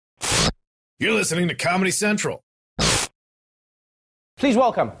You're listening to Comedy Central. Please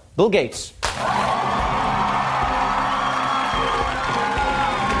welcome Bill Gates.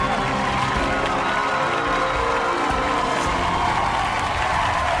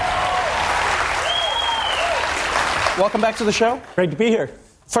 Welcome back to the show. Great to be here.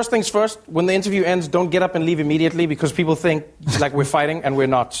 First things first, when the interview ends, don't get up and leave immediately because people think like we're fighting and we're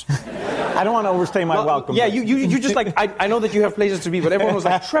not. I don't want to overstay my welcome. Yeah, you just like, I know that you have places to be, but everyone was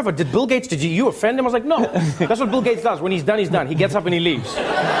like, Trevor, did Bill Gates, did you offend him? I was like, no. That's what Bill Gates does. When he's done, he's done. He gets up and he leaves.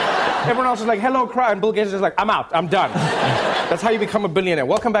 Everyone else is like, hello, cry, and Bill Gates is like, I'm out, I'm done. That's how you become a billionaire.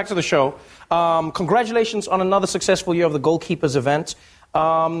 Welcome back to the show. Congratulations on another successful year of the Goalkeepers event.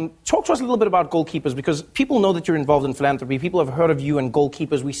 Talk to us a little bit about Goalkeepers, because people know that you're involved in philanthropy. People have heard of you and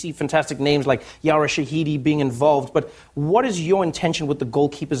Goalkeepers. We see fantastic names like Yara Shahidi being involved. But what is your intention with the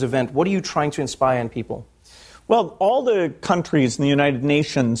Goalkeepers event? What are you trying to inspire in people? Well, all the countries in the United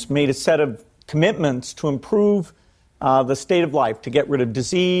Nations made a set of commitments to improve the state of life, to get rid of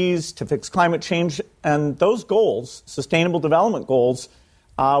disease, to fix climate change. And those goals, sustainable development goals,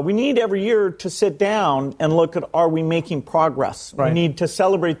 we need every year to sit down and look at, are we making progress? Right. We need to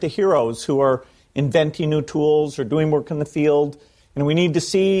celebrate the heroes who are inventing new tools or doing work in the field. And we need to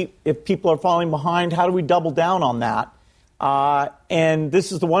see if people are falling behind, how do we double down on that? And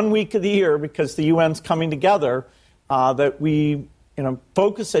this is the 1 week of the year, because the UN's coming together, that we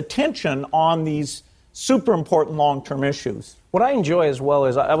focus attention on these super important long-term issues. What I enjoy as well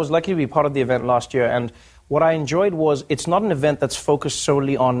is I was lucky to be part of the event last year, and what I enjoyed was it's not an event that's focused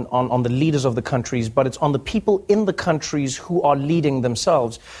solely on the leaders of the countries, but it's on the people in the countries who are leading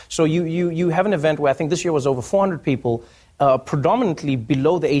themselves. So you have an event where I think this year was over 400 people, predominantly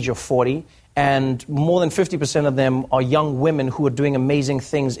below the age of 40, and more than 50% of them are young women who are doing amazing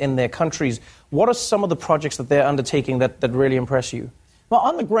things in their countries. What are some of the projects that they're undertaking that really impress you? Well,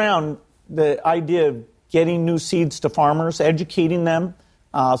 on the ground, the idea of getting new seeds to farmers, educating them,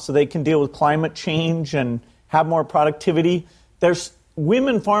 so they can deal with climate change and have more productivity.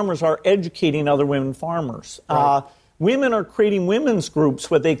 Women farmers are educating other women farmers. Right. Women are creating women's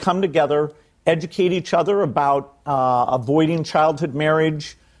groups where they come together, educate each other about avoiding childhood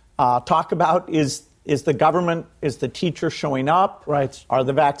marriage, talk about is the government, is the teacher showing up? Right. Are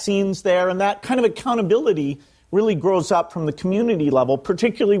the vaccines there? And that kind of accountability really grows up from the community level,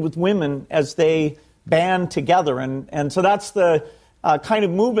 particularly with women as they band together. And so that's the kind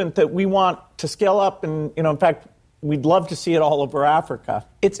of movement that we want to scale up. And, in fact, we'd love to see it all over Africa.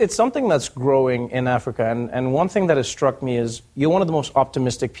 It's something that's growing in Africa. And one thing that has struck me is you're one of the most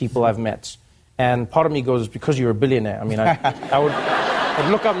optimistic people I've met. And part of me goes, because you're a billionaire. I mean, I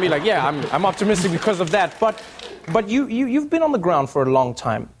would look up and be like, yeah, I'm optimistic because of that. But you've been on the ground for a long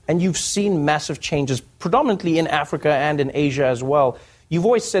time, and you've seen massive changes, predominantly in Africa and in Asia as well. You've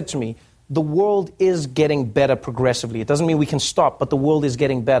always said to me, the world is getting better progressively. It doesn't mean we can stop, but the world is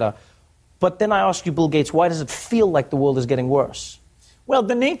getting better. But then I ask you, Bill Gates, why does it feel like the world is getting worse? Well,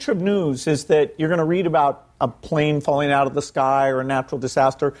 the nature of news is that you're going to read about a plane falling out of the sky or a natural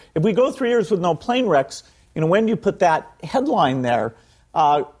disaster. If we go 3 years with no plane wrecks, when do you put that headline there?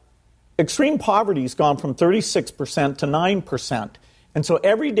 Extreme poverty has gone from 36% to 9%. And so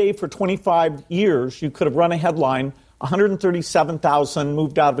every day for 25 years, you could have run a headline, 137,000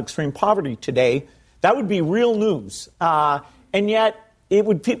 moved out of extreme poverty today. That would be real news. And yet it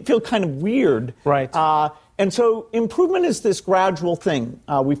would feel kind of weird. Right. And so improvement is this gradual thing.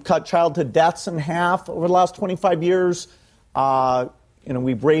 We've cut childhood deaths in half over the last 25 years.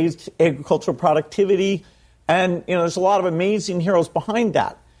 We've raised agricultural productivity. And, there's a lot of amazing heroes behind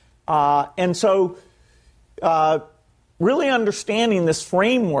that. And so really understanding this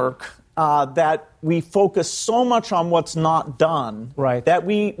framework that we focus so much on what's not done, right, that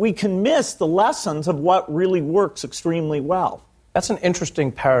we can miss the lessons of what really works extremely well. That's an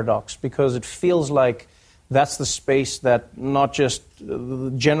interesting paradox, because it feels like that's the space that not just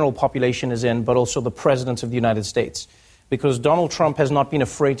the general population is in, but also the president of the United States. Because Donald Trump has not been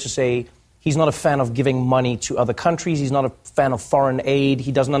afraid to say he's not a fan of giving money to other countries. He's not a fan of foreign aid.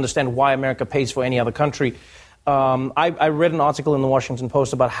 He doesn't understand why America pays for any other country. I read an article in the Washington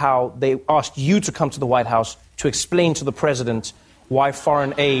Post about how they asked you to come to the White House to explain to the president why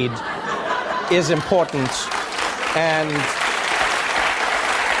foreign aid is important. And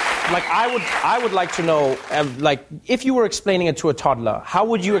I would like to know, if you were explaining it to a toddler, how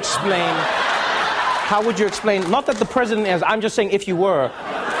would you explain, not that the president is, I'm just saying if you were,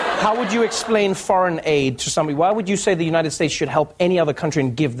 how would you explain foreign aid to somebody? Why would you say the United States should help any other country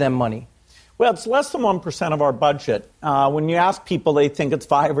and give them money? Well, it's less than 1% of our budget. When you ask people, they think it's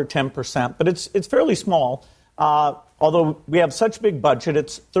 5 or 10%, but it's fairly small. although we have such a big budget,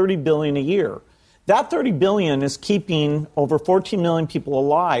 it's $30 billion a year. That $30 billion is keeping over 14 million people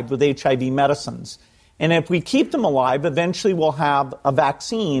alive with HIV medicines. And if we keep them alive, eventually we'll have a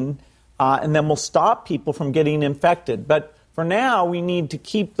vaccine, and then we'll stop people from getting infected. But for now, we need to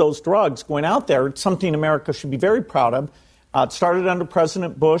keep those drugs going out there. It's something America should be very proud of. It started under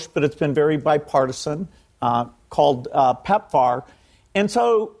President Bush, but it's been very bipartisan, called PEPFAR. And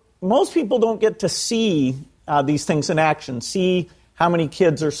so most people don't get to see these things in action, see how many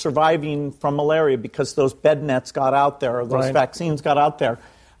kids are surviving from malaria because those bed nets got out there, or those vaccines got out there.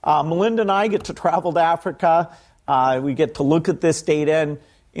 Melinda and I get to travel to Africa. We get to look at this data,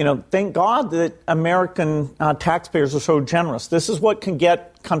 and thank God that American taxpayers are so generous. This is what can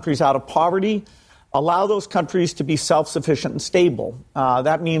get countries out of poverty, allow those countries to be self-sufficient and stable.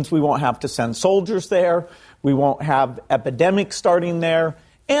 That means we won't have to send soldiers there. We won't have epidemics starting there,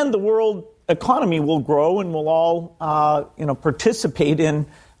 and the world economy will grow, and we'll all participate in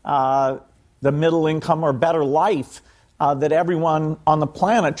the middle income or better life that everyone on the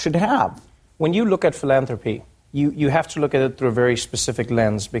planet should have. When you look at philanthropy, you have to look at it through a very specific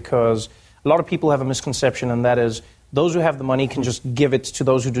lens, because a lot of people have a misconception, and that is those who have the money can just give it to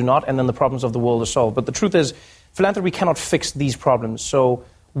those who do not, and then the problems of the world are solved. But the truth is, philanthropy cannot fix these problems. So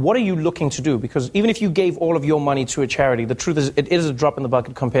what are you looking to do? Because even if you gave all of your money to a charity, the truth is it is a drop in the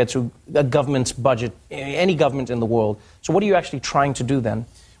bucket compared to a government's budget, any government in the world. So what are you actually trying to do then?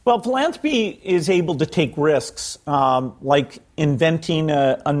 Well, philanthropy is able to take risks, like inventing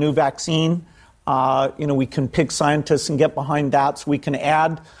a new vaccine. We can pick scientists and get behind that, so we can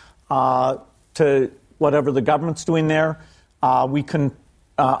add to whatever the government's doing there. We can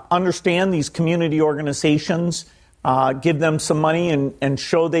understand these community organizations, give them some money and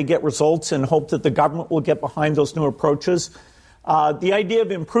show they get results, and hope that the government will get behind those new approaches. The idea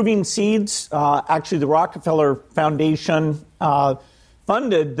of improving seeds, actually the Rockefeller Foundation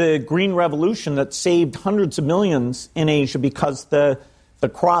funded the Green Revolution that saved hundreds of millions in Asia because the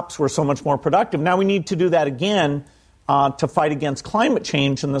crops were so much more productive. Now we need to do that again to fight against climate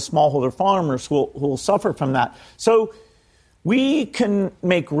change and the smallholder farmers who will suffer from that. So we can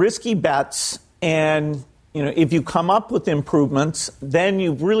make risky bets, and if you come up with improvements, then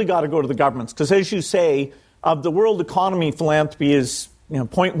you've really got to go to the governments. Because as you say, of the world economy, philanthropy is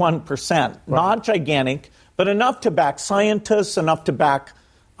 0.1%, not gigantic, but enough to back scientists, enough to back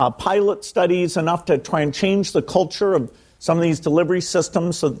pilot studies, enough to try and change the culture of some of these delivery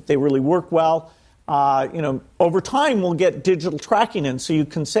systems so that they really work well. Over time, we'll get digital tracking in, so you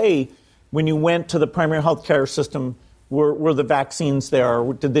can say when you went to the primary health care system, were the vaccines there?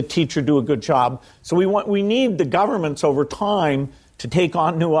 Did the teacher do a good job? So we need the governments over time to take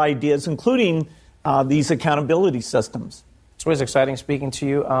on new ideas, including these accountability systems. It's always exciting speaking to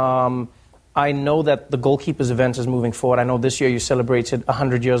you. I know that the Goalkeepers event is moving forward. I know this year you celebrated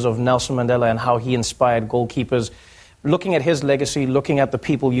 100 years of Nelson Mandela and how he inspired Goalkeepers. Looking at his legacy, looking at the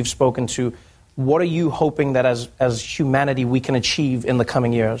people you've spoken to, what are you hoping that as humanity we can achieve in the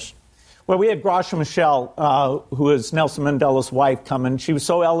coming years? Well, we had Gracia Michel, who is Nelson Mandela's wife, come in. She was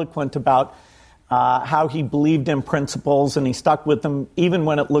so eloquent about how he believed in principles, and he stuck with them even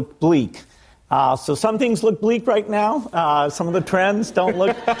when it looked bleak. So some things look bleak right now. Some of the trends don't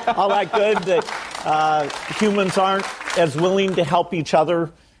look all that good. That humans aren't as willing to help each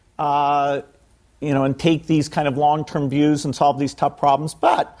other, and take these kind of long-term views and solve these tough problems.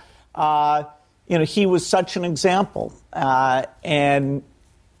 But he was such an example, and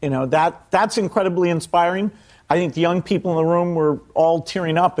that's incredibly inspiring. I think the young people in the room were all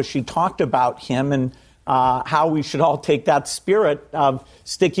tearing up as she talked about him and how we should all take that spirit of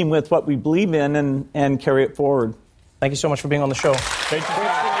sticking with what we believe in and carry it forward. Thank you so much for being on the show. Thank you.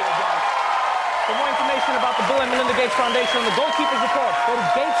 For more information about the Bill and Melinda Gates Foundation and the Goalkeepers Report, go to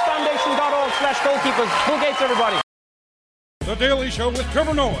gatesfoundation.org/goalkeepers. Bill Gates, everybody. The Daily Show with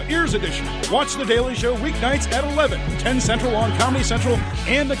Trevor Noah, Ears Edition. Watch The Daily Show weeknights at 11, 10 Central on Comedy Central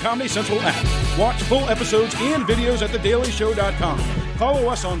and the Comedy Central app. Watch full episodes and videos at thedailyshow.com. Follow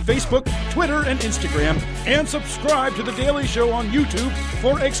us on Facebook, Twitter, and Instagram, and subscribe to The Daily Show on YouTube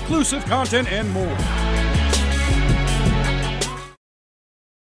for exclusive content and more.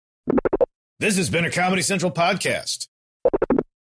 This has been a Comedy Central podcast.